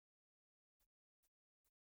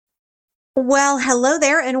Well, hello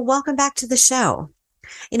there and welcome back to the show.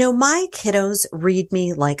 My kiddos read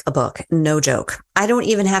me like a book. No joke. I don't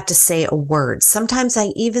even have to say a word. Sometimes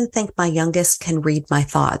I even think my youngest can read my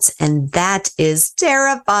thoughts, and that is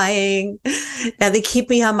terrifying. Now, they keep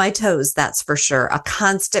me on my toes, that's for sure. A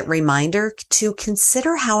constant reminder to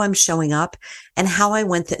consider how I'm showing up and how I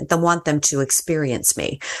want them to experience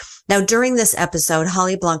me. Now, during this episode,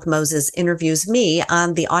 Holly Blanc-Moses interviews me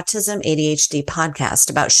on the Autism ADHD podcast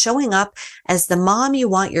about showing up as the mom you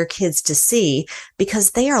want your kids to see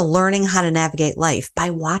because they are learning how to navigate life by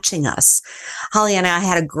watching us. Holly and I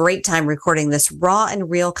had a great time recording this raw and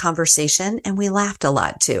real conversation, and we laughed a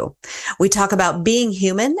lot too. We talk about being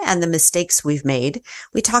human and the mistakes we've made.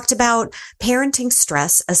 We talked about parenting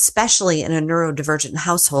stress, especially in a neurodivergent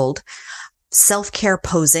household, self-care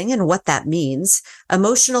posing and what that means,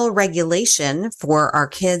 emotional regulation for our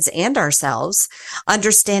kids and ourselves,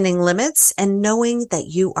 understanding limits, and knowing that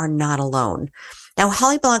you are not alone. Now,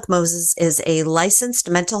 Holly Blanc-Moses is a licensed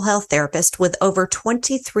mental health therapist with over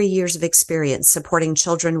 23 years of experience supporting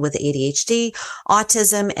children with ADHD,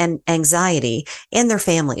 autism, and anxiety and their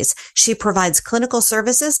families. She provides clinical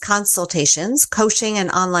services, consultations, coaching,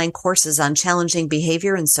 and online courses on challenging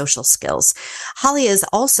behavior and social skills. Holly is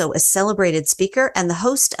also a celebrated speaker and the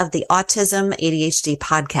host of the Autism ADHD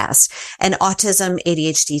podcast and Autism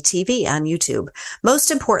ADHD TV on YouTube.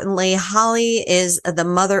 Most importantly, Holly is the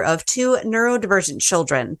mother of two neurodivergent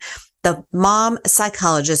children, the mom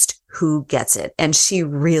psychologist who gets it. And she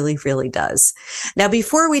really, really does. Now,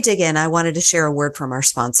 before we dig in, I wanted to share a word from our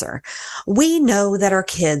sponsor. We know that our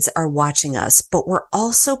kids are watching us, but we're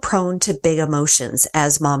also prone to big emotions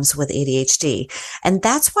as moms with ADHD. And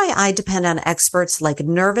that's why I depend on experts like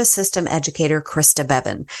nervous system educator Krista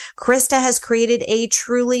Bevan. Krista has created a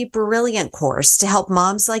truly brilliant course to help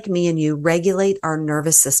moms like me and you regulate our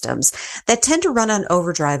nervous systems that tend to run on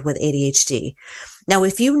overdrive with ADHD. Now,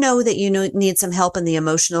 if you know that you need some help in the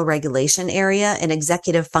emotional regulation area, an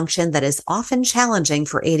executive function that is often challenging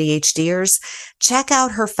for ADHDers, check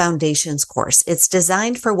out her Foundations course. It's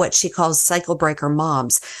designed for what she calls cycle breaker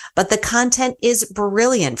moms, but the content is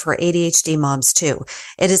brilliant for ADHD moms too.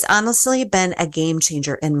 It has honestly been a game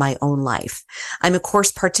changer in my own life. I'm a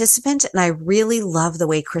course participant, and I really love the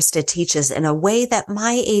way Krista teaches in a way that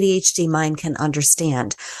my ADHD mind can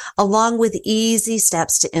understand, along with easy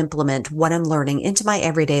steps to implement what I'm learning into my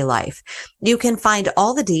everyday life. You can find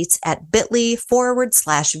all the deets at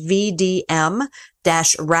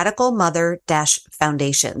bit.ly/VDM-Radical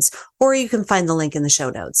Mother-Foundations, or you can find the link in the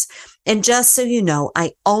show notes. And just so you know,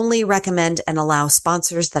 I only recommend and allow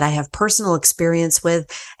sponsors that I have personal experience with,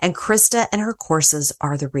 and Krista and her courses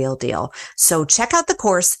are the real deal. So check out the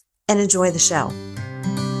course and enjoy the show.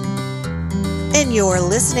 And you're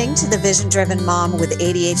listening to the Vision Driven Mom with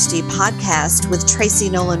ADHD podcast with Tracy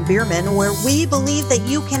Nolan Bierman, where we believe that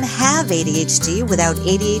you can have ADHD without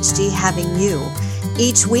ADHD having you.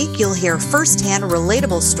 Each week, you'll hear firsthand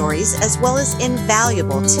relatable stories as well as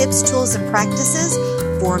invaluable tips, tools, and practices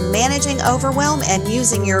for managing overwhelm and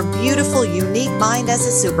using your beautiful, unique mind as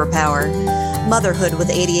a superpower. Motherhood with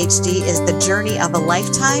ADHD is the journey of a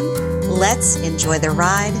lifetime. Let's enjoy the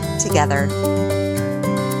ride together.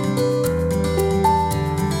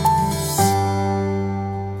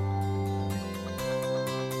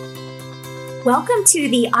 Welcome to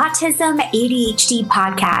the Autism ADHD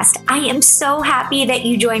podcast. I am so happy that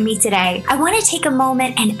you joined me today. I want to take a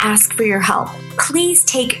moment and ask for your help. Please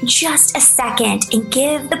take just a second and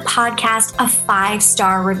give the podcast a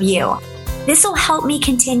 5-star review. This will help me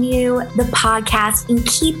continue the podcast and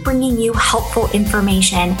keep bringing you helpful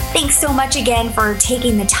information. Thanks so much again for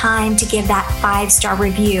taking the time to give that 5-star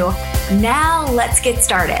review. Now let's get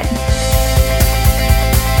started.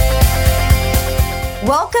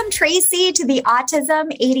 Welcome, Tracy, to the Autism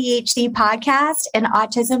ADHD podcast and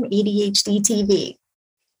Autism ADHD TV.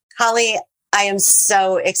 Holly, I am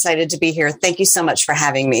so excited to be here. Thank you so much for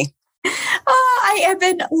having me. I have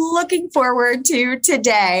been looking forward to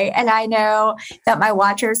today, and I know that my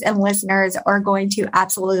watchers and listeners are going to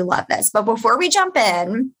absolutely love this. But before we jump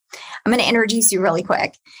in, I'm going to introduce you really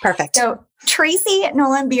quick. Perfect. So Tracy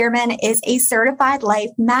Nolan Bierman is a certified life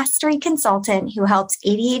mastery consultant who helps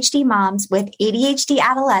ADHD moms with ADHD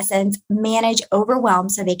adolescents manage overwhelm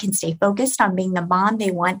so they can stay focused on being the mom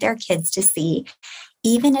they want their kids to see,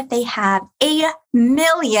 even if they have a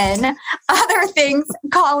million other things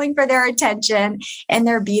calling for their attention in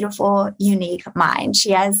their beautiful, unique mind.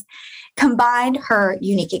 She has combined her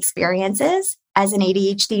unique experiences as an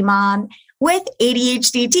ADHD mom with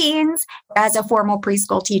ADHD teens. As a formal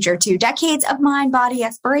preschool teacher, 2 decades of mind-body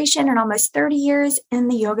exploration and almost 30 years in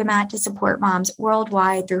the yoga mat to support moms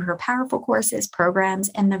worldwide through her powerful courses, programs,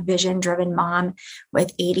 and the Vision Driven Mom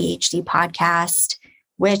with ADHD podcast,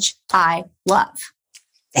 which I love.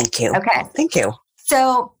 Thank you. Okay. Thank you.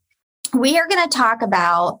 So we are going to talk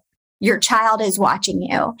about Your Child is Watching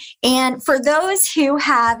You. And for those who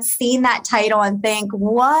have seen that title and think,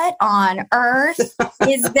 what on earth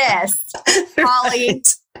is this?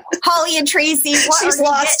 Holly and Tracy, She's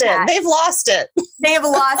lost it. They've lost it. They have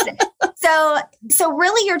lost it. So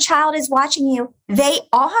really your child is watching you. They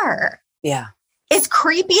are. Yeah. It's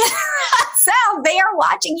creepy as that sounds. They are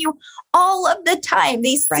watching you all of the time.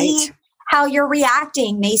 They see how you're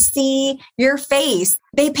reacting. They see your face.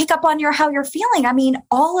 They pick up on how you're feeling. I mean,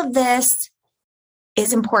 all of this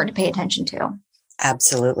is important to pay attention to.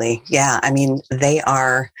 Absolutely. Yeah. I mean, they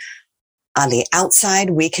are on the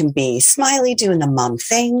outside. We can be smiley doing the mom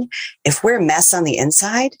thing. If we're a mess on the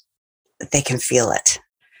inside, they can feel it.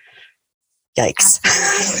 Yikes.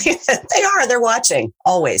 They're watching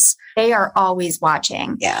always. They are always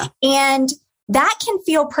watching. Yeah. And that can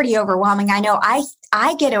feel pretty overwhelming. I know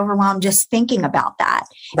I get overwhelmed just thinking about that.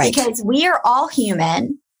 Right. Because we are all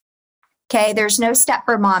human. Okay. There's no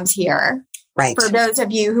Stepford moms here. Right. For those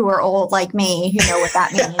of you who are old like me, who know what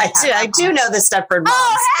that means. I do know the Stepford moms.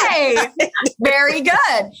 Oh, hey. Very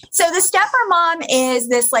good. So the Stepford mom is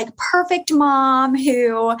this like perfect mom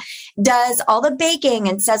who does all the baking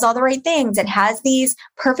and says all the right things and has these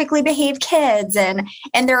perfectly behaved kids and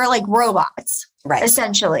they're like robots. Right.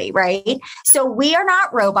 Essentially, right? So we are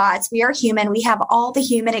not robots. We are human. We have all the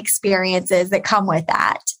human experiences that come with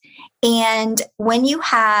that. And when you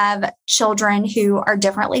have children who are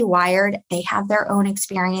differently wired, they have their own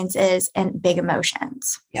experiences and big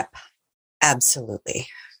emotions. Yep. Absolutely.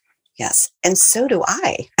 Yes. And so do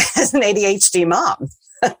I as an ADHD mom.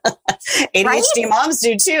 ADHD moms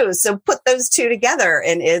do too. So put those two together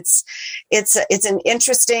and it's an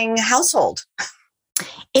interesting household.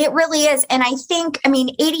 It really is. And I think,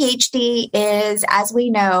 ADHD is, as we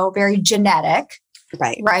know, very genetic.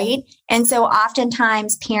 Right. And so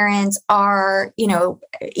oftentimes parents are,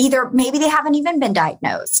 either maybe they haven't even been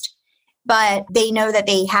diagnosed, but they know that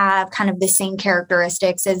they have kind of the same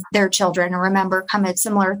characteristics as their children and remember kind of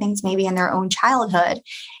similar things maybe in their own childhood.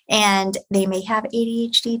 And they may have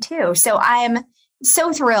ADHD too. So I'm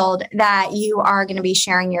so thrilled that you are going to be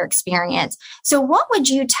sharing your experience. So what would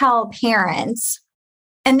you tell parents?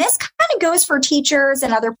 And this kind of goes for teachers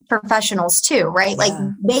and other professionals too, right? Yeah. Like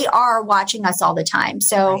they are watching us all the time.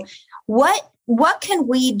 So what can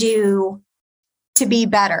we do to be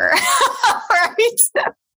better? Right?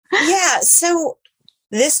 Yeah. So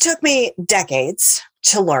this took me decades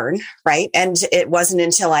to learn, right? And it wasn't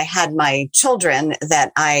until I had my children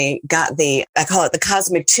that I got I call it the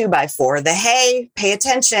cosmic 2x4, hey, pay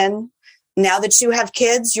attention. Now that you have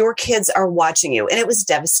kids, your kids are watching you. And it was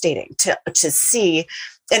devastating to see.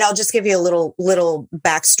 And I'll just give you a little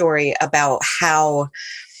backstory about how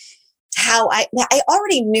I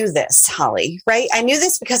already knew this, Holly, right? I knew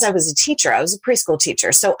this because I was a teacher. I was a preschool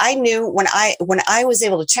teacher. So I knew when I was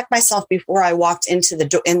able to check myself before I walked into the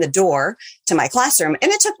door to my classroom, and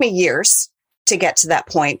it took me years to get to that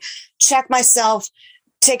point, check myself,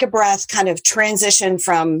 take a breath, kind of transition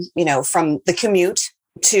from the commute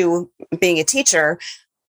to being a teacher,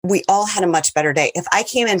 we all had a much better day. If I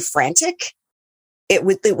came in frantic, it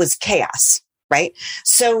was chaos, right?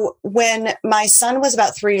 So when my son was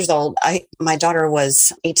about 3 years old, my daughter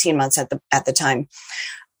was 18 months at the time,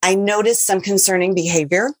 I noticed some concerning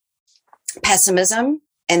behavior, pessimism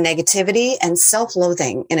and negativity and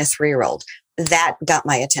self-loathing in a 3-year-old. That got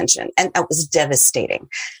my attention. And that was devastating.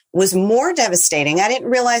 It was more devastating. I didn't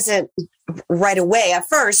realize it right away at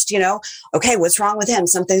first, okay, what's wrong with him?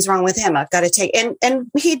 Something's wrong with him. I've got to take, and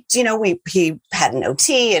he, he had an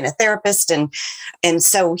OT and a therapist and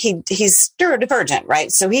so he's neurodivergent,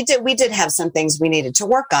 right? So we did have some things we needed to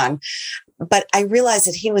work on, but I realized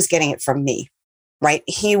that he was getting it from me, right?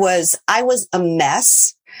 I was a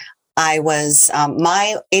mess. I was,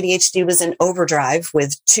 my ADHD was in overdrive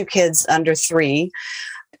with 2 kids under 3.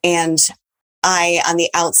 And on the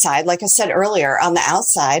outside, like I said earlier, on the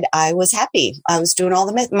outside, I was happy. I was doing all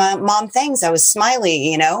the mom things. I was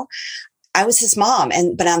smiley, I was his mom.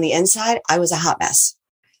 But on the inside, I was a hot mess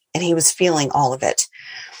and he was feeling all of it.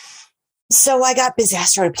 So I got busy. I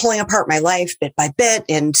started pulling apart my life bit by bit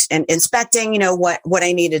and inspecting, what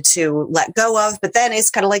I needed to let go of. But then it's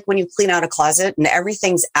kind of like when you clean out a closet and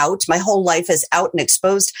everything's out. My whole life is out and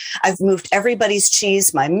exposed. I've moved everybody's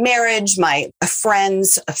cheese, my marriage, my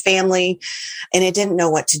friends, a family, and I didn't know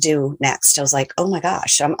what to do next. I was like, oh my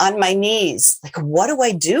gosh, I'm on my knees. Like, what do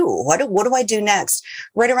I do? What do I do next?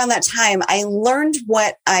 Right around that time, I learned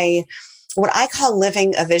what I call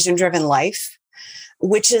living a vision-driven life,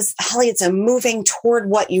 which is, Holly, it's a moving toward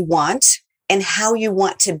what you want and how you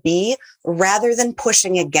want to be rather than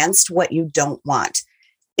pushing against what you don't want.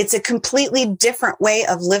 It's a completely different way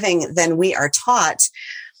of living than we are taught.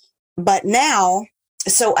 But now,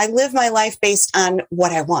 so I live my life based on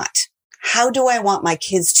what I want. How do I want my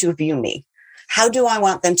kids to view me? How do I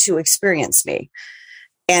want them to experience me?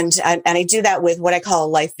 And I do that with what I call a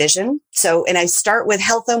life vision. So, and I start with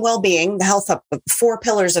health and well-being, the 4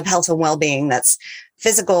 pillars of health and well-being. That's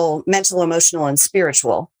physical, mental, emotional, and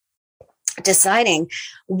spiritual. Deciding,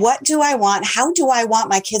 what do I want? How do I want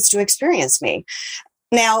my kids to experience me?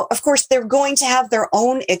 Now, of course, they're going to have their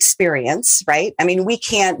own experience, right? I mean, we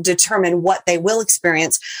can't determine what they will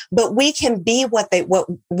experience, but we can be what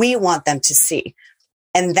we want them to see.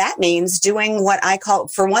 And that means doing what I call,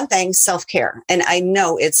 for one thing, self-care. And I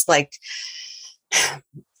know it's kind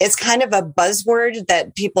of a buzzword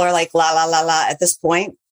that people are like, la, la, la, la at this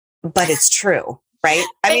point, but it's true, right?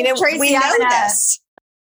 I mean, Tracy, we know this.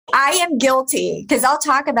 I am guilty because I'll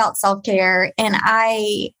talk about self-care and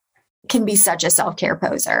I can be such a self-care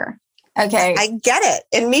poser. Okay. I get it.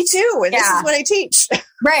 And me too. And this is what I teach.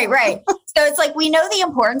 Right. So it's like, we know the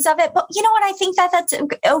importance of it, but you know what? I think that's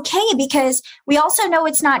okay because we also know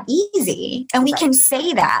it's not easy and we can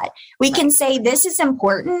say that. We can say this is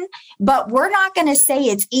important, but we're not going to say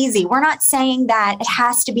it's easy. We're not saying that it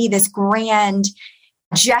has to be this grand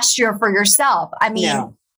gesture for yourself. I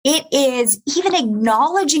mean, it is, even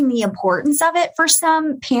acknowledging the importance of it for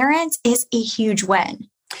some parents is a huge win.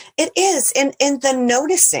 It is. And the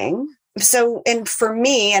noticing. So, and for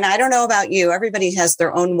me, and I don't know about you, everybody has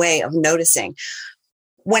their own way of noticing.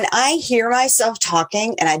 When I hear myself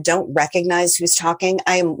talking and I don't recognize who's talking,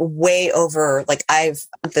 I am way over, like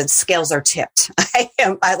the scales are tipped.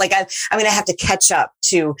 I'm going to have to catch up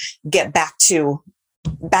to get back to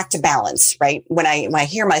balance, right? When I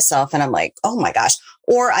hear myself and I'm like, oh my gosh,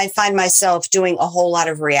 or I find myself doing a whole lot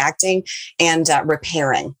of reacting and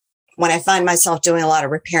repairing. When I find myself doing a lot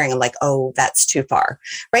of repairing, I'm like, oh, that's too far,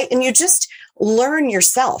 right? And you just learn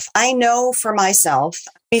yourself. I know for myself,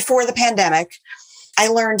 before the pandemic, I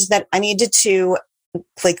learned that I needed to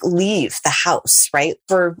leave the house, right?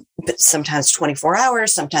 For sometimes 24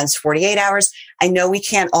 hours, sometimes 48 hours. I know we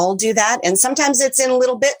can't all do that. And sometimes it's in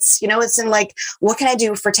little bits, it's in what can I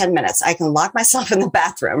do for 10 minutes? I can lock myself in the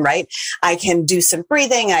bathroom, right? I can do some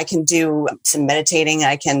breathing. I can do some meditating.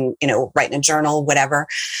 I can, write in a journal, whatever.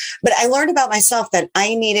 But I learned about myself that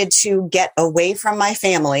I needed to get away from my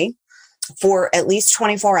family for at least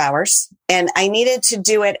 24 hours. And I needed to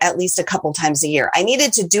do it at least a couple times a year. I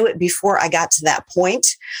needed to do it before I got to that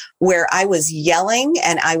point where I was yelling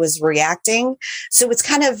and I was reacting. So it's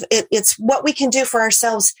kind of, it's what we can do for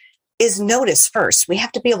ourselves is notice first. We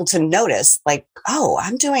have to be able to notice oh,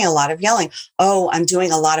 I'm doing a lot of yelling. Oh, I'm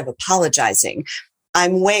doing a lot of apologizing.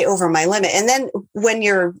 I'm way over my limit. And then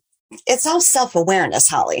it's all self-awareness,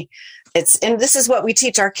 Holly. And this is what we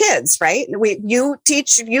teach our kids, right? You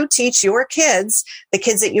teach your kids, the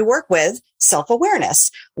kids that you work with,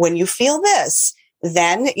 self-awareness. When you feel this,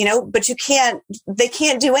 then, but they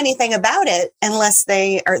can't do anything about it unless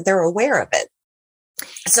they're aware of it.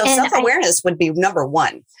 So self-awareness would be number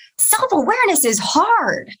one. Self-awareness is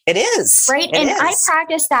hard. It is. Right. I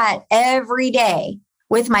practice that every day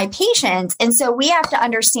with my patients. And so we have to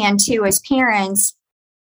understand too, as parents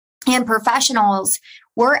and professionals,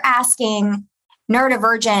 we're asking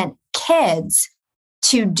neurodivergent kids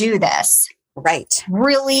to do this. Right.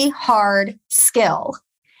 Really hard skill.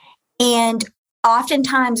 And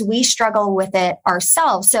oftentimes we struggle with it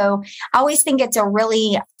ourselves. So I always think it's a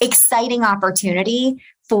really exciting opportunity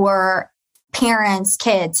for parents,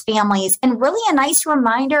 kids, families, and really a nice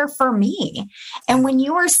reminder for me. And when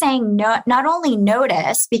you were saying not only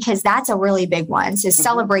notice, because that's a really big one, so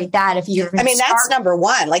celebrate that if you're that's number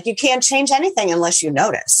one. You can't change anything unless you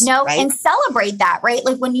notice. No, right? And celebrate that, right?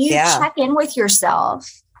 When you check in with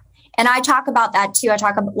yourself, and I talk about that too. I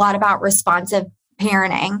talk a lot about responsive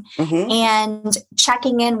parenting and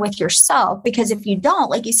checking in with yourself, because if you don't,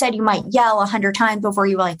 like you said, you might yell 100 times before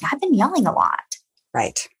you're like, I've been yelling a lot.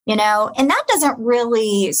 Right. And that doesn't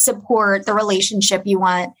really support the relationship you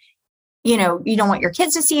want you don't want your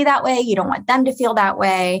kids to see you that way. You don't want them to feel that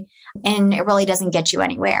way. And it really doesn't get you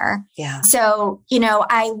anywhere. Yeah. So,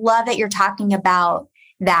 I love that you're talking about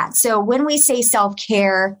that. So when we say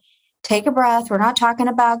self-care, take a breath. We're not talking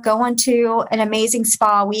about going to an amazing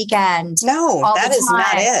spa weekend. No, that is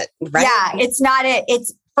not it. Right? Yeah, it's not it.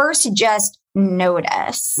 It's first just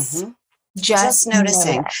notice. Mm-hmm. Just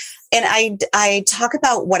noticing. Notice. And I talk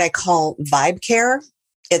about what I call vibe care.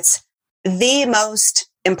 It's the most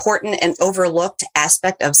important and overlooked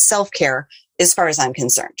aspect of self-care as far as I'm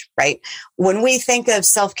concerned, right? When we think of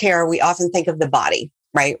self-care, we often think of the body,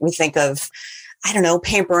 right? We think of,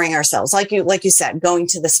 pampering ourselves, like you said, going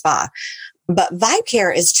to the spa. But vibe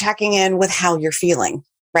care is checking in with how you're feeling,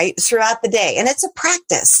 right? Throughout the day. And it's a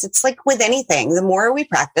practice. It's like with anything. The more we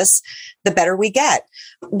practice, the better we get.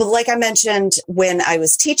 But like I mentioned, when I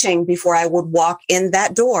was teaching, before I would walk in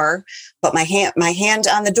that door, put my hand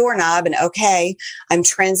on the doorknob and I'm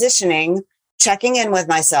transitioning, checking in with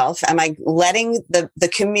myself. Am I letting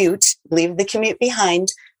leave the commute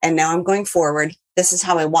behind? And now I'm going forward. This is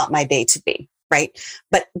how I want my day to be. Right.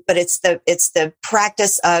 But it's the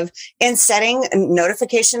practice of setting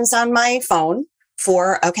notifications on my phone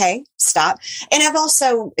for, stop. And I've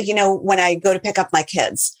also, when I go to pick up my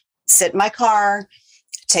kids, sit in my car,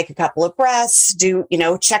 take a couple of breaths,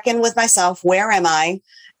 check in with myself. Where am I?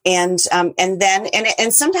 And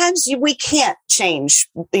sometimes we can't change,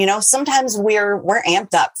 sometimes we're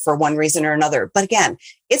amped up for one reason or another. But again,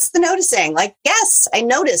 it's the noticing, yes, I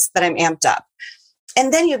noticed that I'm amped up.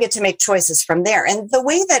 And then you get to make choices from there. And the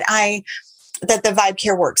way that the vibe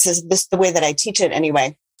care works is this, the way that I teach it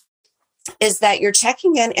anyway, is that you're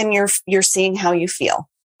checking in and you're seeing how you feel,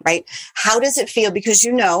 right? How does it feel? Because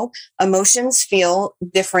emotions feel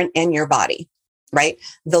different in your body, right?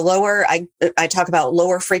 The lower, I talk about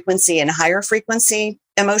lower frequency and higher frequency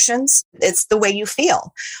emotions. It's the way you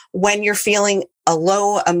feel. When you're feeling a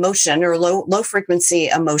low emotion or low frequency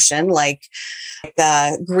emotion, like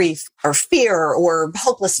grief or fear or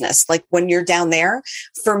hopelessness, like when you're down there,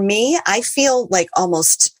 for me, I feel like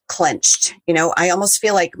almost clenched. I almost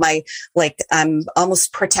feel like I'm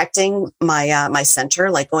almost protecting my center,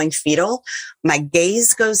 like going fetal. My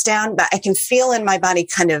gaze goes down, but I can feel in my body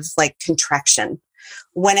kind of like contraction.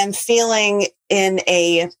 When I'm feeling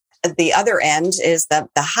the other end is the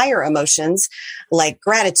higher emotions like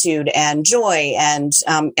gratitude and joy and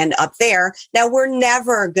up there. Now we're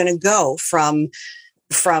never going to go from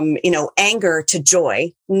anger to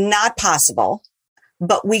joy. Not possible,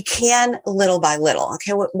 but we can little by little.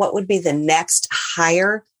 Okay. What would be the next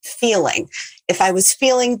higher feeling? If I was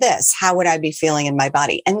feeling this, how would I be feeling in my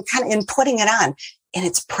body? And kind of in putting it on, and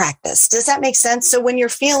it's practice. Does that make sense? So when you're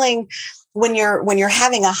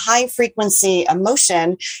having a high frequency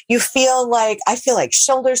emotion, I feel like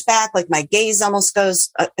shoulders back, like my gaze almost goes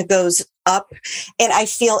up, and I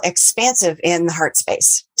feel expansive in the heart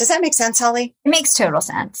space. Does that make sense, Holly? It makes total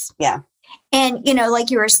sense. Yeah. And,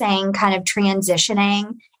 like you were saying, kind of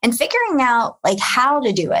transitioning and figuring out like how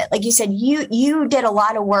to do it. Like you said, you did a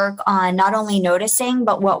lot of work on not only noticing,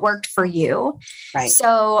 but what worked for you. Right.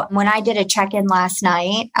 So when I did a check-in last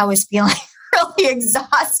night, I was feeling really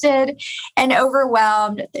exhausted and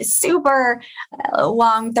overwhelmed. Super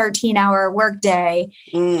long 13-hour workday.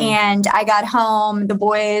 And I got home. The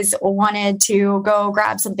boys wanted to go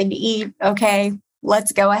grab something to eat. Okay,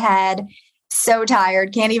 let's go ahead. So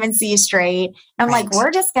tired. Can't even see straight. I'm right. Like,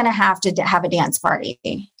 we're just going to have a dance party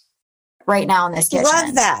right now in this kitchen.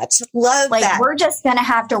 Love that. We're just going to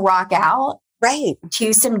have to rock out. Right.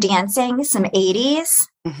 To some dancing, some 80s.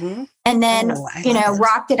 Mm-hmm. And then,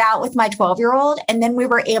 rocked it out with my 12-year-old. And then we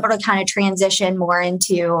were able to kind of transition more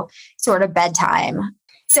into sort of bedtime.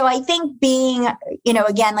 So I think being,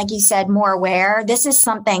 again, like you said, more aware, this is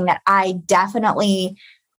something that I definitely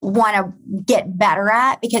want to get better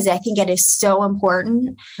at because I think it is so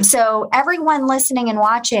important. So everyone listening and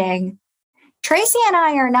watching, Tracy and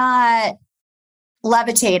I are not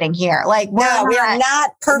levitating here. Like we are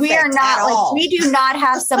not perfect. We are not at all. We do not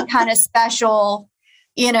have some kind of special,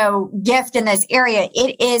 gift in this area.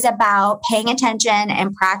 It is about paying attention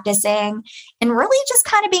and practicing and really just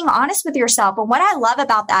kind of being honest with yourself. And what I love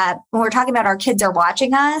about that, when we're talking about our kids are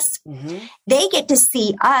watching us, they get to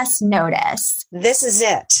see us notice. This is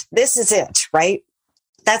it, right?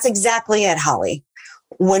 That's exactly it, Holly.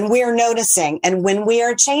 When we are noticing and when we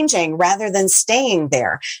are changing rather than staying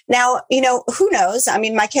there. Now, who knows? I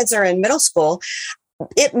mean, my kids are in middle school.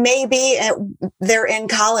 It may be they're in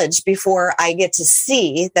college before I get to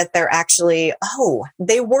see that they're actually,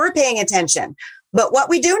 they were paying attention. But what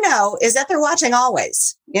we do know is that they're watching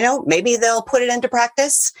always. Maybe they'll put it into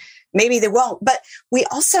practice. Maybe they won't. But we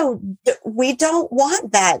don't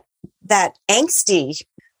want that that angsty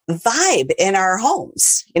vibe in our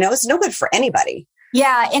homes. It's no good for anybody.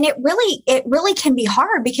 Yeah. And it really can be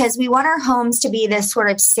hard because we want our homes to be this sort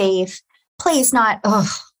of safe place, not,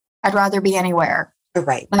 I'd rather be anywhere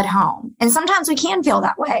right but home. And sometimes we can feel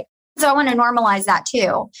that way. So I want to normalize that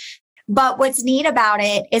too. But what's neat about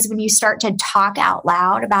it is when you start to talk out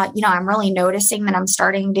loud about, I'm really noticing that I'm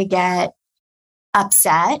starting to get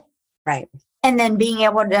upset. Right. And then being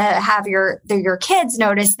able to have your kids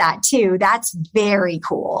notice that too. That's very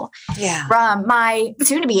cool. Yeah. From my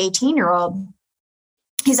soon to be 18-year-old,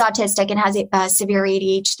 he's autistic and has severe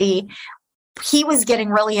ADHD. He was getting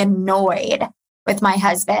really annoyed with my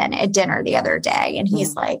husband at dinner the other day. And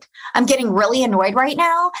he's like, I'm getting really annoyed right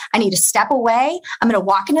now. I need to step away. I'm going to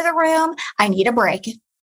walk into the room. I need a break.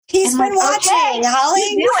 He's been watching, okay, Holly.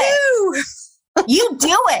 You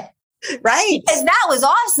do it. Right. Because that was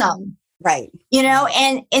awesome. Right.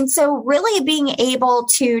 And so really being able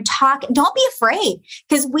to talk, don't be afraid,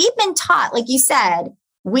 because we've been taught, like you said,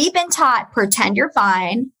 pretend you're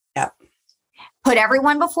fine. Yep. Put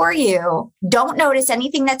everyone before you. Don't notice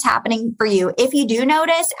anything that's happening for you. If you do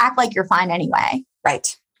notice, act like you're fine anyway.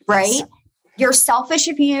 Right. Right. Yes. You're selfish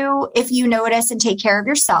if you notice and take care of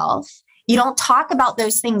yourself. You don't talk about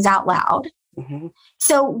those things out loud. Mm-hmm.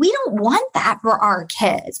 So we don't want that for our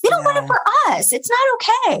kids. We don't want it for us. It's not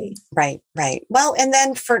okay. Right. Right. Well, and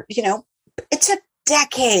then it took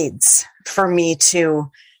decades for me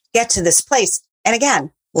to get to this place. And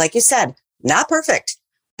again, like you said, not perfect.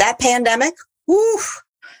 That pandemic,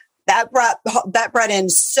 that brought in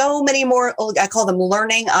so many more, I call them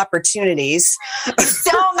learning opportunities.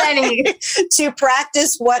 So many. To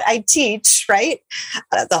practice what I teach, right?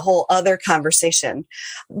 The whole other conversation.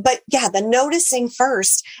 But yeah, the noticing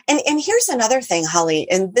first. And here's another thing, Holly,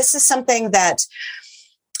 and this is something that,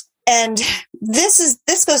 and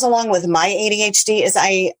this goes along with my ADHD, is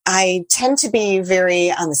I tend to be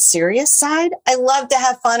very on the serious side. I love to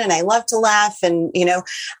have fun and I love to laugh and,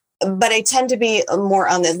 but I tend to be more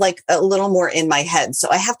on a little more in my head. So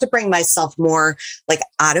I have to bring myself more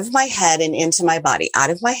out of my head and into my body,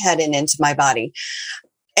 out of my head and into my body.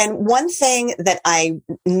 And one thing that I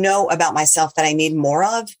know about myself that I need more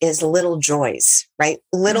of is little joys, right?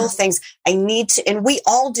 Little things I need to, and we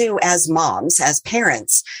all do as moms, as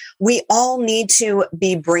parents, we all need to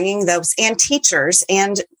be bringing those, and teachers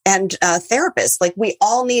and therapists, we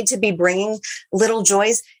all need to be bringing little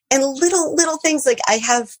joys and little things. I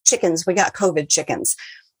have chickens. We got COVID chickens.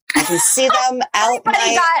 I can see them out.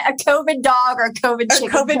 Everybody got a COVID dog or COVID chicken.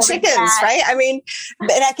 COVID chickens, cat. Right? I mean,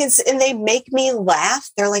 and they make me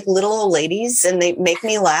laugh. They're like little old ladies and they make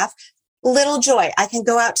me laugh. Little joy. I can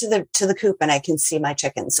go out to the coop and I can see my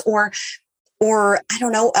chickens, or I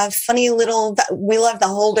don't know, a funny little, we love the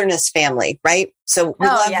Holderness family, right? So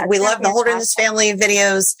we love the Holderness family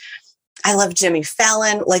videos. I love Jimmy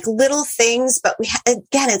Fallon, little things, but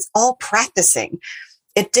again, it's all practicing.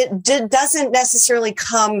 It doesn't necessarily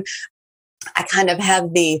come. I kind of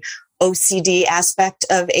have the OCD aspect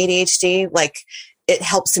of ADHD. It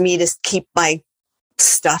helps me to keep my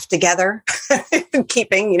stuff together,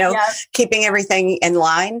 keeping everything in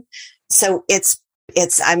line. So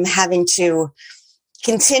I'm having to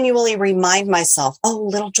continually remind myself,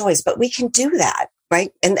 little joys, but we can do that.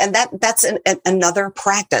 Right. And that's another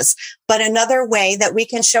practice, but another way that we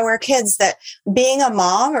can show our kids that being a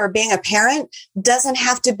mom or being a parent doesn't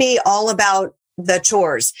have to be all about the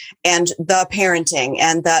chores and the parenting,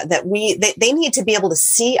 and they need to be able to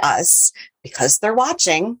see us because they're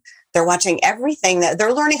watching everything, that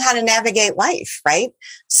they're learning how to navigate life. Right.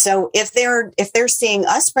 So if they're seeing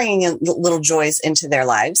us bringing in little joys into their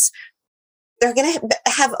lives, they're going to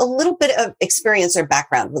have a little bit of experience or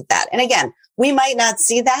background with that. And again, we might not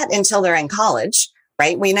see that until they're in college,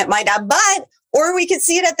 right? We might not, or we could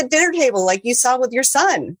see it at the dinner table like you saw with your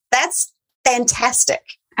son. That's fantastic.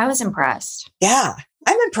 I was impressed. Yeah,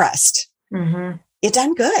 I'm impressed. Mm-hmm. You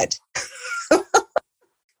done good.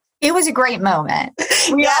 It was a great moment.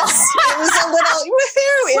 It was a little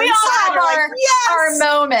woohoo. We all have our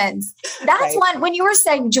moments. That's one, when you were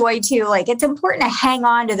saying joy too, it's important to hang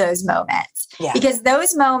on to those moments, because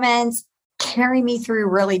those moments carry me through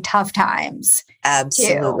really tough times.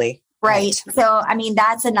 Absolutely. Too, right. So,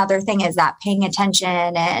 that's another thing, is that paying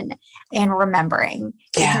attention and remembering.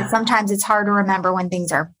 Yeah. Because sometimes it's hard to remember when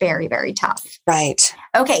things are very, very tough. Right.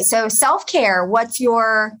 Okay. So self-care, what's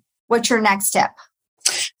your next tip?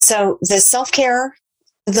 So the self-care,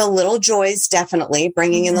 the little joys, definitely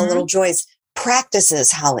bringing in the little joys.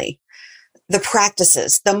 Practices, Holly. The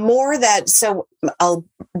practices. The more that, so I'll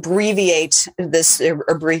abbreviate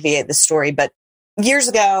the story, but years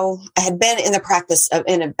ago, I had been in the practice of,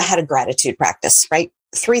 had a gratitude practice, right?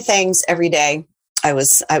 3 things every day. I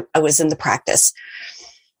was in the practice.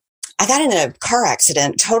 I got in a car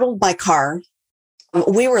accident, totaled my car.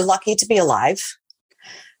 We were lucky to be alive,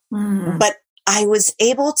 but I was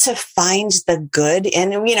able to find the good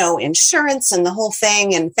in, insurance and the whole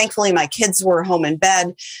thing. And thankfully my kids were home in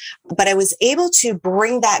bed, but I was able to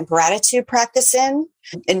bring that gratitude practice in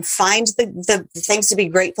and find the things to be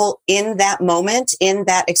grateful in that moment, in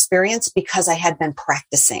that experience, because I had been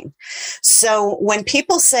practicing. So when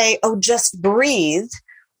people say, oh, just breathe,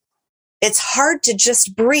 it's hard to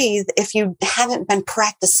just breathe if you haven't been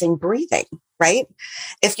practicing breathing, right?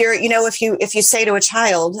 If you're, if you say to a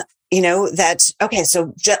child, that, okay,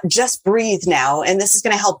 so just breathe now, and this is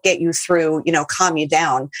going to help get you through, calm you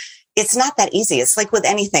down. It's not that easy. It's like with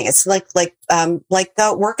anything. It's like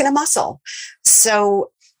working a muscle.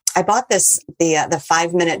 So I bought the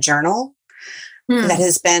 5-minute journal that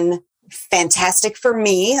has been fantastic for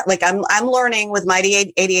me. Like I'm learning with my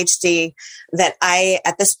ADHD that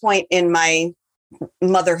at this point in my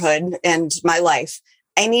motherhood and my life,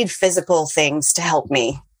 I need physical things to help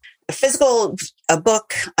me. A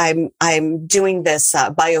book. I'm doing this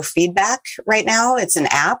biofeedback right now. It's an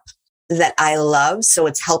app that I love. So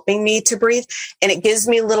it's helping me to breathe, and it gives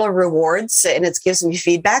me little rewards, and it gives me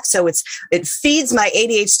feedback. So it feeds my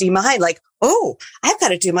ADHD mind like, oh, I've got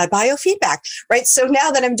to do my biofeedback, right? So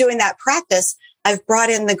now that I'm doing that practice, I've brought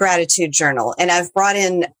in the gratitude journal, and I've brought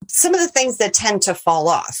in some of the things that tend to fall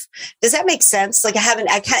off. Does that make sense? Like I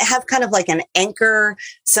have kind of like an anchor,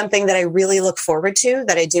 something that I really look forward to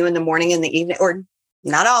that I do in the morning and the evening, or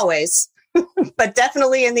not always, but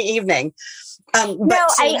definitely in the evening. But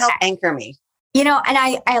to help anchor me. And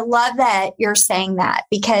I love that you're saying that,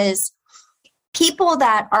 because people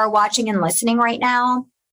that are watching and listening right now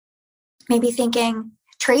may be thinking,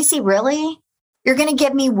 Tracy, really? You're going to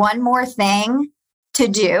give me one more thing to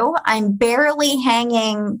do? I'm barely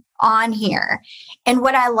hanging on here. And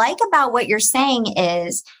what I like about what you're saying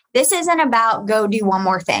is this isn't about go do one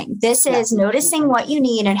more thing. This is noticing what you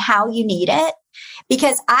need and how you need it.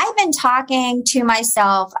 Because I've been talking to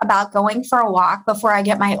myself about going for a walk before I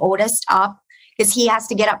get my oldest up, because he has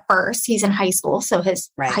to get up first. He's in high school, so his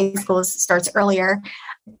high school starts earlier.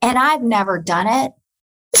 And I've never done it.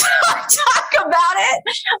 I talk about it,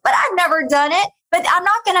 but I've never done it. But I'm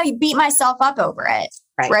not going to beat myself up over it.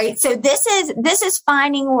 Right. So this is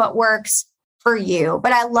finding what works for you.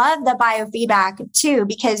 But I love the biofeedback too,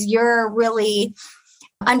 because you're really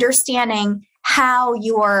understanding how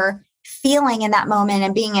you're feeling in that moment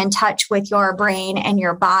and being in touch with your brain and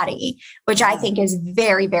your body, which I think is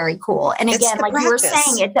very, very cool. And again, like you were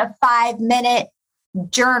saying, it's a 5-minute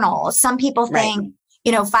journal. Some people think,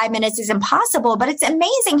 5 minutes is impossible, but it's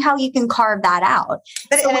amazing how you can carve that out.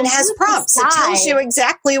 But and it has prompts. It tells you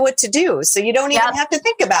exactly what to do. So you don't even have to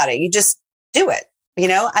think about it. You just do it,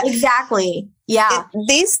 Exactly. Yeah.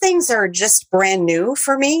 These things are just brand new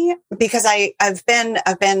for me, because I've been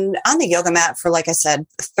on the yoga mat for, like I said,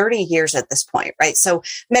 30 years at this point, right? So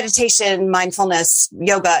meditation, mindfulness,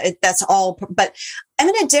 yoga, that's all, but I'm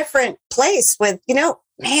in a different place with,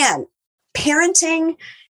 parenting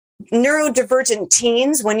neurodivergent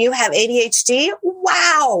teens when you have ADHD.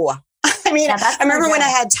 Wow. I mean, I remember when I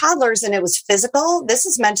had toddlers and it was physical. This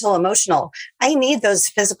is mental, emotional. I need those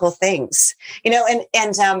physical things, and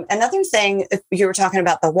another thing, if you were talking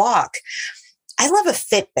about the walk, I love a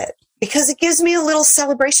Fitbit because it gives me a little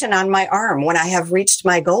celebration on my arm when I have reached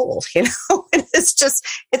my goal, and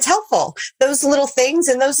it's helpful. Those little things,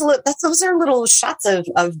 and those are little shots of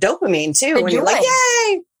dopamine too. When you're like,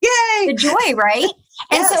 yay, the joy, right?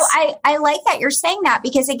 And so I like that you're saying that,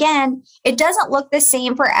 because again, it doesn't look the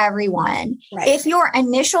same for everyone. Right. If your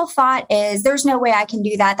initial thought is there's no way I can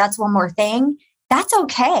do that, that's one more thing, that's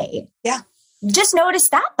okay. Yeah. Just notice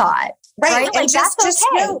that thought. Right. Like that's okay.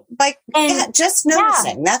 Just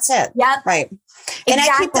noticing. That's it. Yeah. Right. And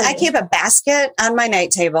exactly. I keep a basket on my night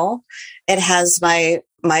table. It has my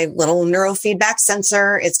little neurofeedback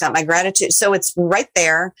sensor. It's got my gratitude. So it's right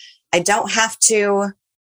there. I don't have to.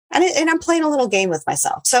 And I'm playing a little game with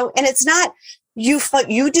myself. So, and it's not you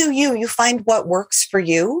do you find what works for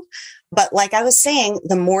you. But like I was saying,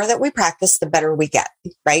 the more that we practice, the better we get.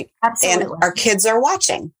 Right. Absolutely. And our kids are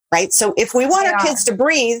watching. Right. So if we want our kids to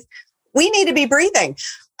breathe, we need to be breathing.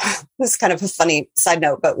 This is kind of a funny side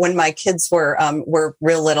note, but when my kids were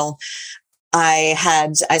real little, I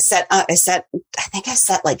set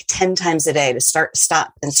like 10 times a day to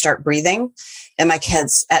stop and start breathing. And my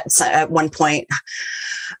kids at one point,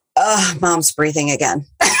 mom's breathing again.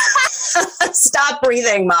 Stop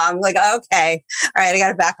breathing, Mom. Like, okay. All right. I got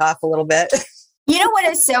to back off a little bit. You know what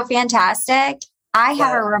is so fantastic I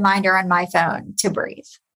have a reminder on my phone to breathe.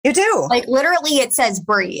 You do? Like literally it says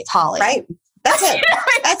breathe, Holly. Right. That's it.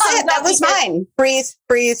 That's it. That was mine. Breathe,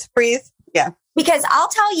 breathe, breathe. Yeah. Because I'll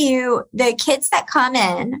tell you, the kids that come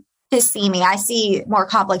in to see me, I see more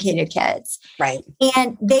complicated kids. Right.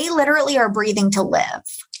 And they literally are breathing to live.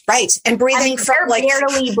 Right. And breathing they're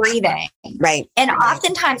barely breathing. Right. And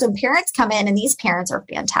oftentimes when parents come in, and these parents are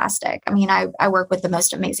fantastic. I mean, I work with the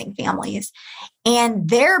most amazing families and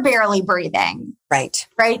they're barely breathing. Right.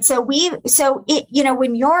 Right. So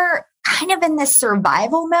when you're kind of in this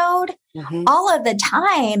survival mode, all of the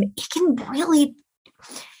time, it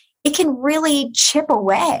can really chip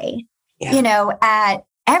away, at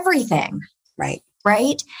everything. Right.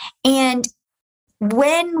 Right. And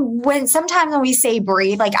when sometimes when we say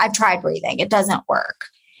breathe, like I've tried breathing, it doesn't work.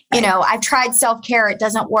 Right. I've tried self-care, it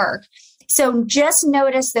doesn't work. So just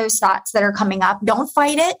notice those thoughts that are coming up. Don't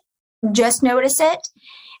fight it. Just notice it,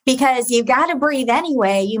 because you've got to breathe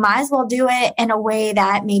anyway. You might as well do it in a way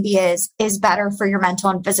that maybe is better for your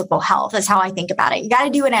mental and physical health. Is how I think about it. You got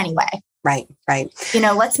to do it anyway. Right. Right.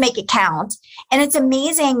 Let's make it count. And it's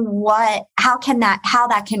amazing how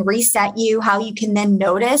that can reset you, how you can then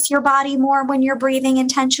notice your body more when you're breathing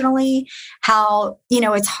intentionally, how,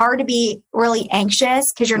 it's hard to be really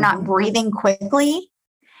anxious because you're not breathing quickly.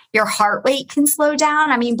 Your heart rate can slow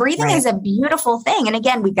down. I mean, breathing is a beautiful thing. And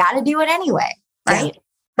again, we got to do it anyway. Right. Yeah.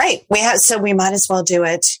 Right. So we might as well do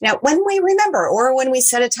it now when we remember or when we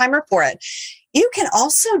set a timer for it. You can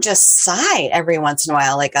also just sigh every once in a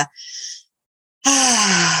while, like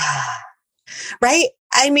right?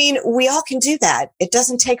 I mean, we all can do that. It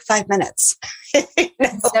doesn't take 5 minutes.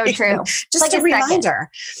 So true. Just like a reminder.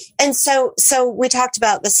 And so we talked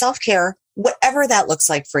about the self-care, whatever that looks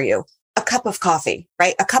like for you. A cup of coffee,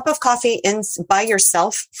 right? A cup of coffee by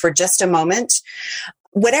yourself for just a moment.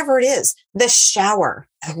 Whatever it is. The shower.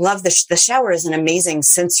 I love the shower is an amazing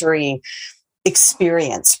sensory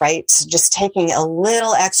experience, right? So just taking a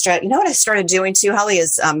little extra. You know what I started doing too, Holly,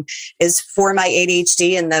 is for my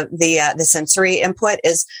ADHD and the sensory input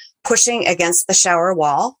is pushing against the shower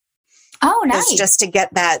wall. Oh, nice. Just to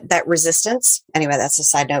get that resistance. Anyway, that's a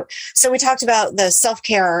side note. So we talked about the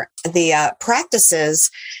self-care, the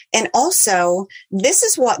practices, and also this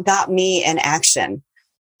is what got me in action.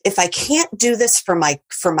 If I can't do this for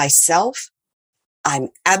myself, I'm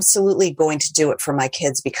absolutely going to do it for my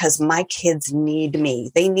kids because my kids need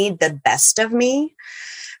me. They need the best of me.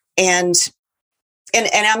 And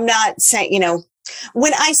I'm not saying,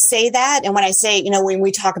 when I say that, and when I say, when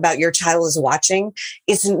we talk about your child is watching,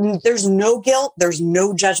 there's no guilt, there's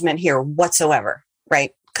no judgment here whatsoever,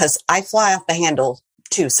 right? Because I fly off the handle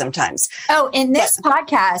too sometimes. Oh, in this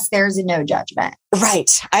podcast, there's no judgment.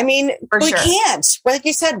 Right. I mean, we sure. can't. Like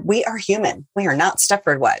you said, we are human. We are not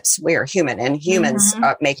Stepford Wives. We are human, and humans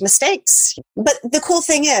make mistakes. But the cool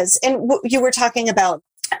thing is, and you were talking about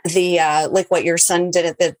the like what your son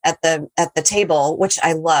did at the table, which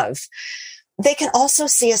I love. They can also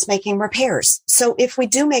see us making repairs. So if we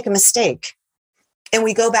do make a mistake and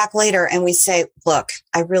we go back later and we say, look,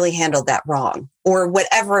 I really handled that wrong, or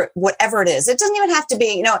whatever it is. It doesn't even have to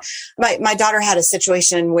be, my daughter had a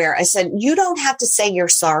situation where I said, you don't have to say you're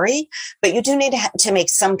sorry, but you do need to make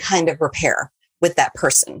some kind of repair with that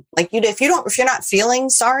person. Like if you're not feeling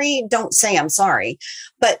sorry, don't say I'm sorry.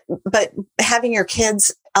 But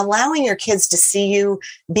allowing your kids to see you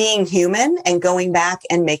being human and going back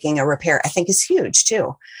and making a repair, I think is huge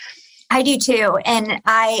too. I do too. And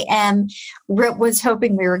I was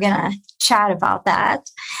hoping we were going to chat about that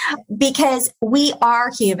because we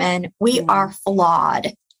are human. We are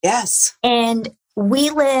flawed. Yes. And we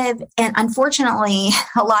live, and unfortunately,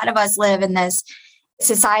 a lot of us live in this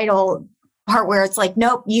societal part where it's like,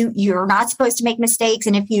 nope, you're not supposed to make mistakes.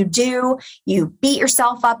 And if you do, you beat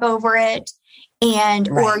yourself up over it.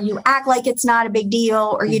 Or you act like it's not a big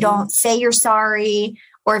deal, or you don't say you're sorry.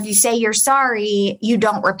 Or if you say you're sorry, you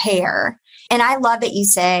don't repair. And I love that you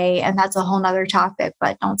say, and that's a whole nother topic,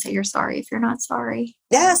 but don't say you're sorry if you're not sorry.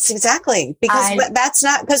 Yes, exactly. Because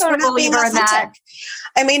we're not being authentic.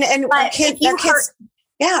 I mean, and our kids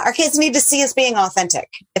need to see us being authentic.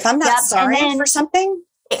 If I'm not sorry for something,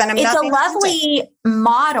 then I'm not being authentic. It's a lovely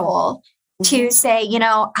model to say,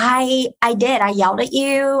 I yelled at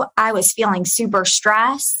you. I was feeling super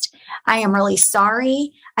stressed. I am really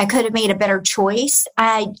sorry. I could have made a better choice.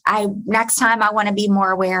 Next time I want to be more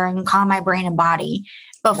aware and calm my brain and body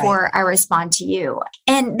before I respond to you.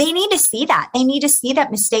 And they need to see that. They need to see that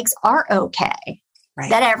mistakes are okay,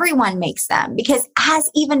 that everyone makes them, because as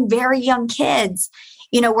even very young kids,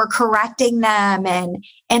 we're correcting them and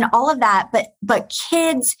all of that. But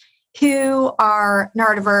kids, who are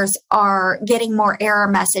neurodiverse are getting more error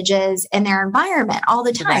messages in their environment all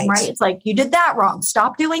the time, right? It's like, you did that wrong.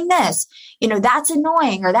 Stop doing this. That's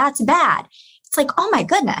annoying or that's bad. It's like, oh my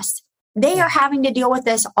goodness, they are having to deal with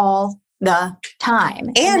this all the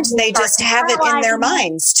time. And they just have it in their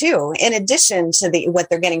minds too. In addition to what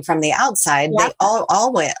they're getting from the outside, they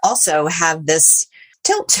also have this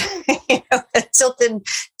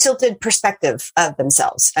tilted perspective of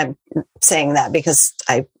themselves. I'm saying that because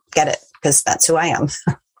I get it, because that's who I am.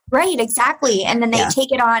 Right, exactly. And then they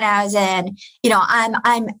take it on as in,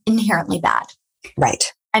 I'm inherently bad.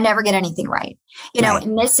 Right. I never get anything right.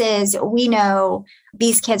 And we know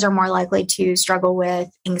these kids are more likely to struggle with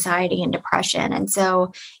anxiety and depression. And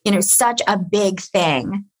so, such a big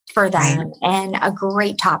thing for them and a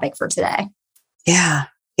great topic for today. Yeah.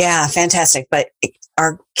 Yeah. Fantastic. But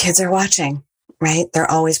our kids are watching, right? They're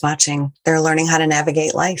always watching. They're learning how to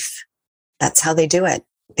navigate life. That's how they do it.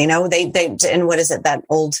 They and what is it? That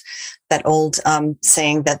old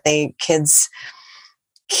saying that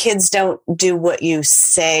kids don't do what you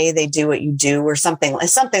say, they do what you do, or something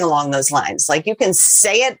along those lines. Like, you can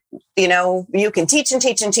say it, you can teach and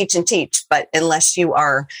teach and teach and teach, but unless you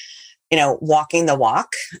are, walking the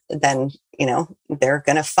walk, then, they're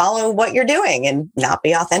going to follow what you're doing and not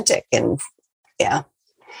be authentic. And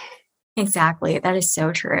exactly. That is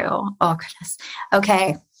so true. Oh goodness.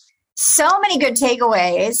 Okay. So many good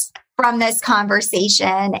takeaways from this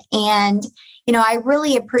conversation. And, I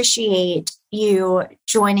really appreciate you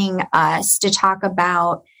joining us to talk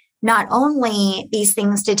about not only these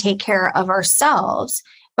things to take care of ourselves,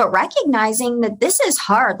 but recognizing that this is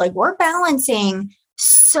hard. Like, we're balancing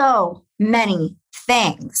so many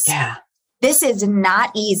things. Yeah. This is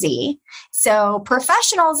not easy. So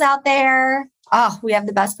professionals out there, we have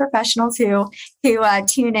the best professionals who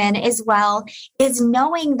tune in as well, is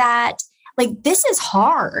knowing that, like, this is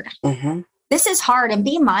hard. Mm-hmm. This is hard, and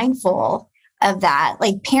be mindful of that.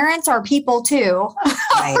 Like, parents are people too,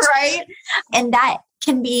 right? And that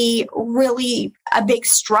can be really a big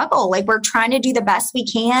struggle. Like, we're trying to do the best we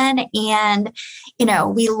can. And,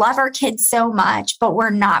 we love our kids so much, but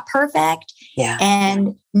we're not perfect. Yeah.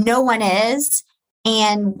 And no one is.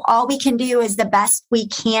 And all we can do is the best we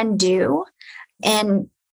can do. And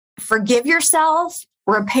forgive yourself,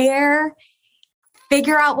 repair,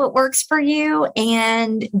 figure out what works for you,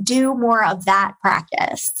 and do more of that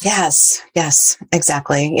practice. Yes,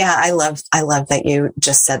 exactly. Yeah, I love that you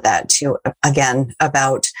just said that too, again,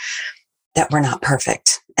 about that we're not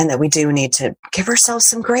perfect and that we do need to give ourselves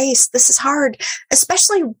some grace. This is hard,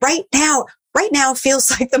 especially right now. Right now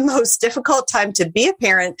feels like the most difficult time to be a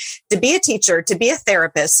parent, to be a teacher, to be a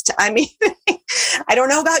therapist. I mean, I don't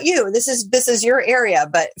know about you. This is your area,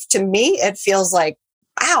 but to me, it feels like,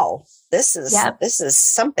 wow, this is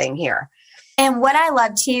something here. And what I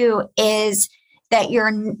love too is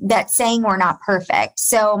that saying we're not perfect.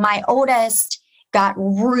 So my oldest got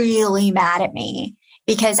really mad at me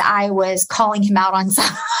because I was calling him out on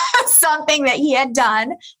something that he had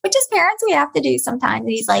done, which as parents we have to do sometimes. And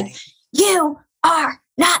he's like, "You are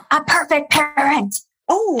not a perfect parent."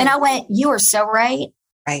 Oh. And I went, "You are so right."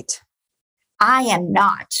 Right. I am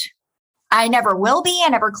not. I never will be. I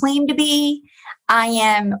never claim to be. I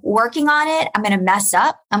am working on it. I'm going to mess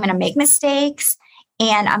up. I'm going to make mistakes,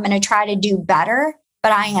 and I'm going to try to do better,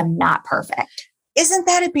 but I am not perfect. Isn't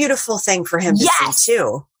that a beautiful thing for him to say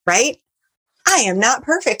too, right? I am not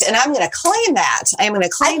perfect, and I'm going to claim that. I am going to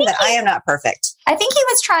claim that I am not perfect. I think he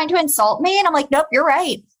was trying to insult me, and I'm like, nope, you're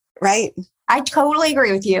right. Right. I totally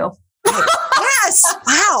agree with you. Yes.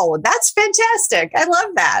 Wow. That's fantastic. I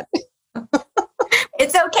love that.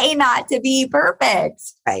 It's okay not to be perfect.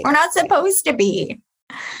 Right. We're not supposed to be.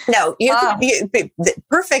 No,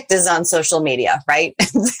 perfect is on social media, right?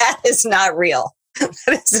 That is not real.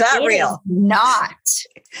 It's not real.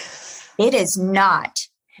 It is not.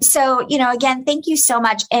 So, again, thank you so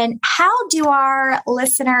much. And how do our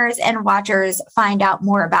listeners and watchers find out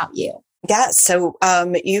more about you? Yeah, so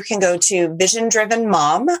you can go to Vision Driven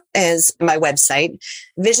Mom is my website.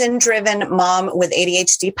 Vision Driven Mom with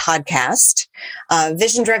ADHD podcast.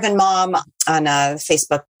 Vision Driven Mom on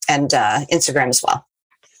Facebook and Instagram as well.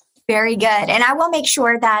 Very good. And I will make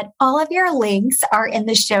sure that all of your links are in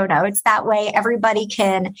the show notes. That way everybody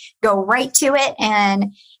can go right to it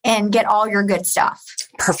and get all your good stuff.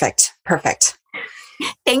 Perfect.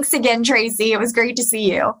 Thanks again, Tracy. It was great to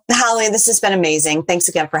see you. Holly, this has been amazing. Thanks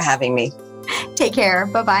again for having me. Take care.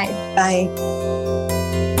 Bye-bye. Bye.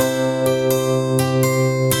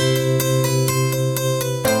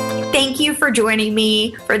 Thank you for joining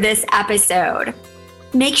me for this episode.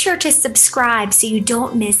 Make sure to subscribe so you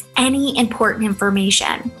don't miss any important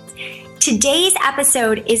information. Today's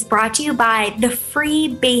episode is brought to you by the free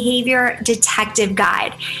Behavior Detective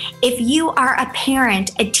Guide. If you are a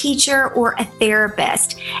parent, a teacher, or a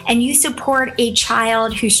therapist, and you support a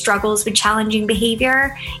child who struggles with challenging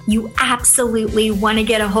behavior, you absolutely want to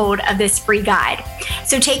get a hold of this free guide.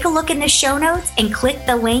 So take a look in the show notes and click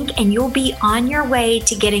the link, and you'll be on your way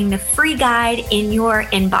to getting the free guide in your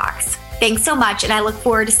inbox. Thanks so much, and I look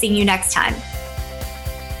forward to seeing you next time.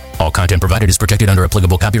 All content provided is protected under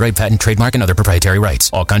applicable copyright, patent, trademark, and other proprietary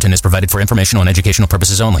rights. All content is provided for informational and educational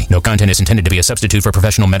purposes only. No content is intended to be a substitute for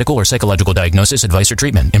professional medical or psychological diagnosis, advice, or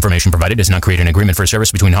treatment. Information provided does not create an agreement for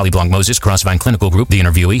service between Holly Blanc Moses, Crossvine Clinical Group, the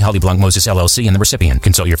interviewee, Holly Blanc Moses LLC, and the recipient.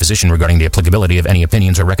 Consult your physician regarding the applicability of any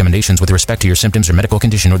opinions or recommendations with respect to your symptoms or medical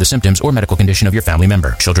condition or the symptoms or medical condition of your family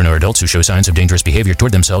member. Children or adults who show signs of dangerous behavior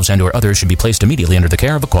toward themselves and or others should be placed immediately under the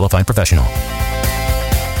care of a qualified professional.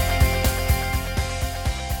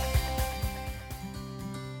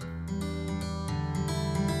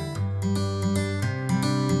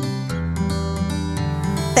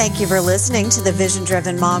 Thank you for listening to the Vision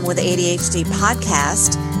Driven Mom with ADHD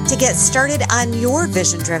podcast. To get started on your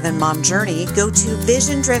Vision Driven Mom journey, go to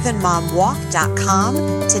visiondrivenmomwalk.com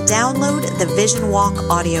to download the Vision Walk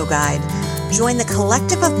audio guide. Join the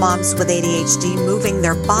collective of moms with ADHD moving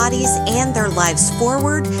their bodies and their lives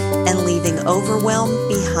forward and leaving overwhelm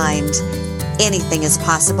behind. Anything is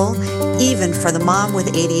possible, even for the mom with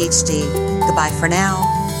ADHD. Goodbye for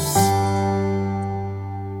now.